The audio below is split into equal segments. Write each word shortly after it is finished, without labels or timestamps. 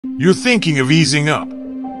You're thinking of easing up,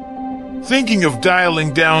 thinking of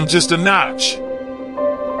dialing down just a notch,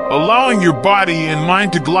 allowing your body and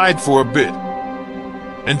mind to glide for a bit,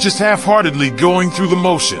 and just half-heartedly going through the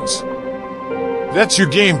motions. That's your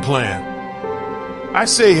game plan. I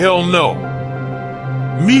say hell no.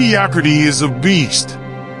 Mediocrity is a beast.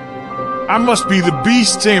 I must be the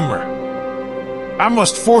beast tamer. I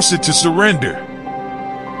must force it to surrender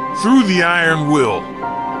through the iron will.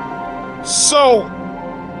 So,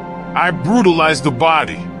 I brutalize the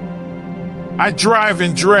body. I drive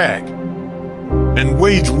and drag and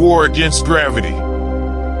wage war against gravity.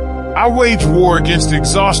 I wage war against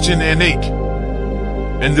exhaustion and ache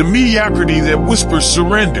and the mediocrity that whispers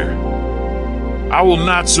surrender. I will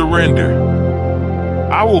not surrender.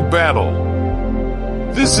 I will battle.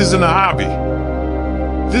 This isn't a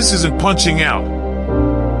hobby. This isn't punching out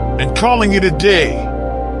and calling it a day.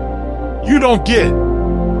 You don't get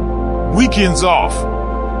weekends off.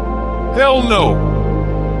 Hell no.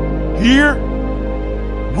 Here,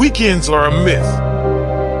 weekends are a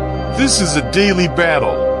myth. This is a daily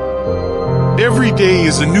battle. Every day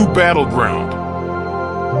is a new battleground.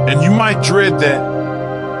 And you might dread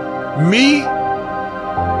that. Me?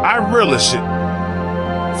 I relish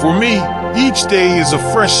it. For me, each day is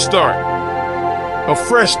a fresh start. A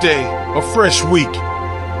fresh day, a fresh week.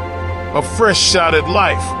 A fresh shot at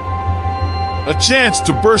life. A chance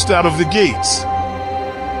to burst out of the gates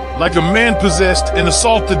like a man possessed and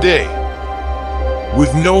assault the day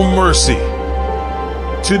with no mercy.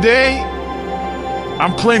 Today,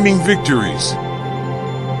 I'm claiming victories.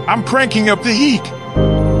 I'm cranking up the heat.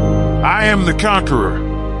 I am the conqueror.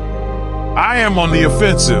 I am on the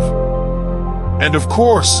offensive. And of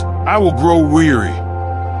course, I will grow weary.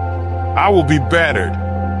 I will be battered.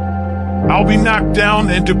 I'll be knocked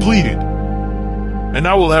down and depleted. And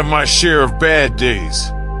I will have my share of bad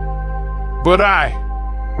days. But I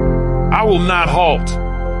will not halt.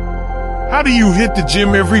 How do you hit the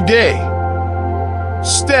gym every day?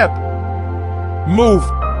 Step. Move.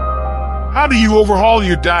 How do you overhaul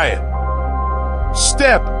your diet?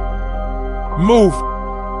 Step. Move.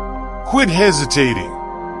 Quit hesitating.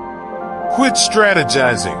 Quit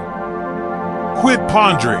strategizing. Quit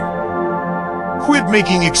pondering. Quit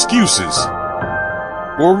making excuses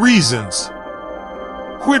or reasons.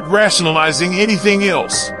 Quit rationalizing anything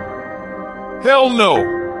else. Hell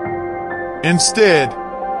no. Instead,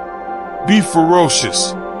 be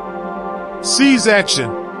ferocious. Seize action.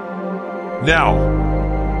 Now.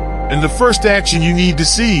 And the first action you need to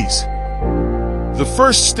seize, the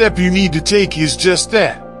first step you need to take is just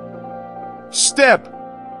that. Step.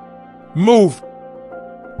 Move.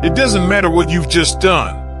 It doesn't matter what you've just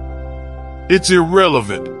done. It's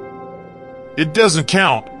irrelevant. It doesn't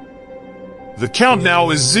count. The count now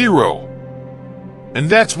is 0. And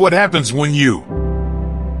that's what happens when you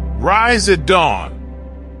rise at dawn.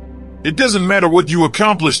 It doesn't matter what you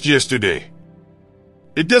accomplished yesterday.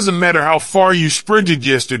 It doesn't matter how far you sprinted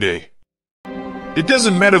yesterday. It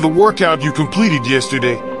doesn't matter the workout you completed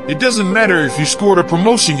yesterday. It doesn't matter if you scored a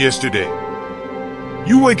promotion yesterday.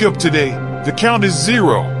 You wake up today, the count is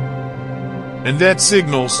 0. And that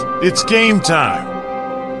signals it's game time.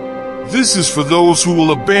 This is for those who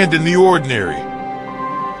will abandon the ordinary.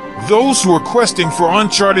 Those who are questing for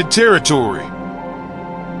uncharted territory.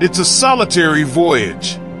 It's a solitary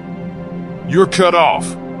voyage. You're cut off.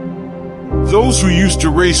 Those who used to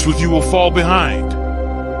race with you will fall behind.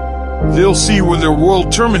 They'll see where their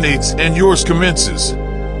world terminates and yours commences.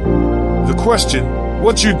 The question,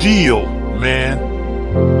 what's your deal,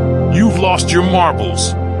 man? You've lost your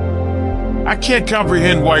marbles. I can't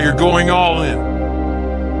comprehend why you're going all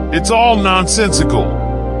in. It's all nonsensical.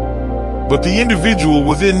 But the individual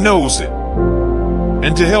within knows it.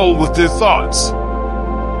 And to hell with their thoughts.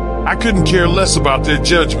 I couldn't care less about their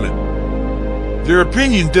judgment. Their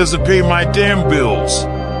opinion doesn't pay my damn bills.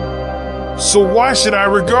 So why should I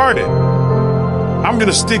regard it? I'm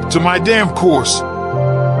gonna stick to my damn course.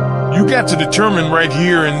 You got to determine right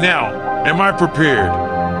here and now, am I prepared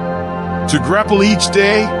to grapple each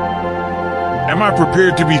day? Am I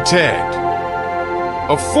prepared to be tagged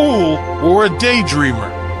a fool or a daydreamer?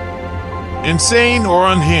 Insane or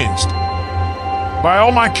unhinged? By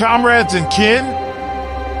all my comrades and kin?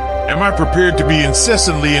 Am I prepared to be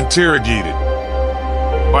incessantly interrogated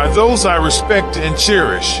by those I respect and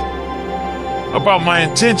cherish about my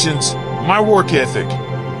intentions, my work ethic,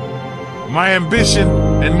 my ambition,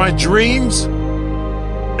 and my dreams?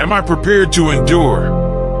 Am I prepared to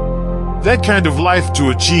endure that kind of life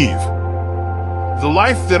to achieve the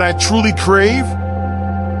life that I truly crave?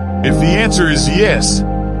 If the answer is yes,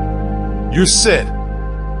 you're set.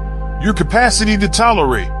 Your capacity to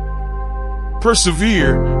tolerate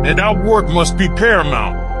persevere, and outwork must be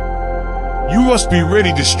paramount. You must be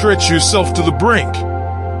ready to stretch yourself to the brink,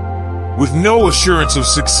 with no assurance of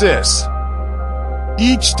success.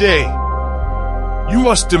 Each day, you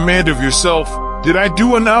must demand of yourself, did I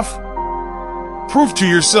do enough? Prove to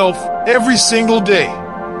yourself every single day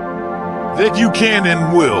that you can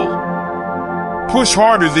and will. Push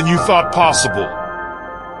harder than you thought possible.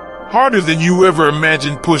 Harder than you ever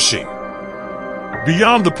imagined pushing.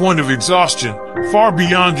 Beyond the point of exhaustion, far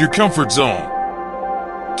beyond your comfort zone.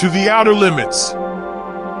 To the outer limits.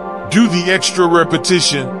 Do the extra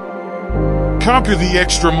repetition. Conquer the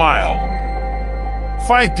extra mile.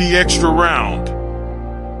 Fight the extra round.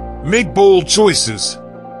 Make bold choices.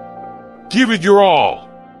 Give it your all.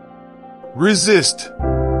 Resist.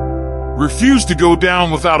 Refuse to go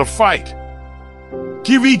down without a fight.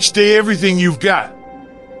 Give each day everything you've got.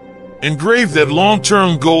 Engrave that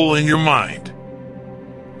long-term goal in your mind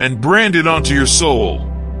and brand it onto your soul.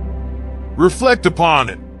 Reflect upon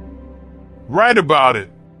it. Write about it.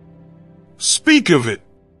 Speak of it.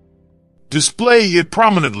 Display it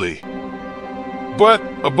prominently. But,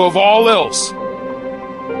 above all else,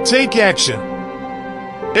 take action.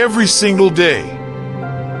 Every single day.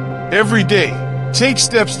 Every day, take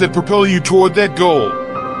steps that propel you toward that goal.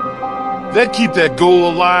 That keep that goal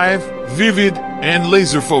alive, vivid, and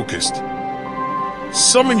laser-focused.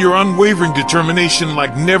 Summon your unwavering determination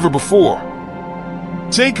like never before.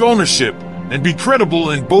 Take ownership and be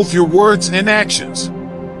credible in both your words and actions.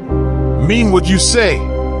 Mean what you say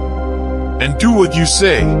and do what you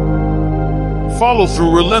say. Follow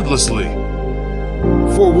through relentlessly.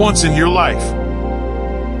 For once in your life,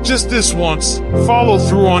 just this once, follow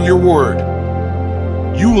through on your word.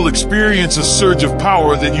 You will experience a surge of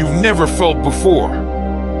power that you've never felt before.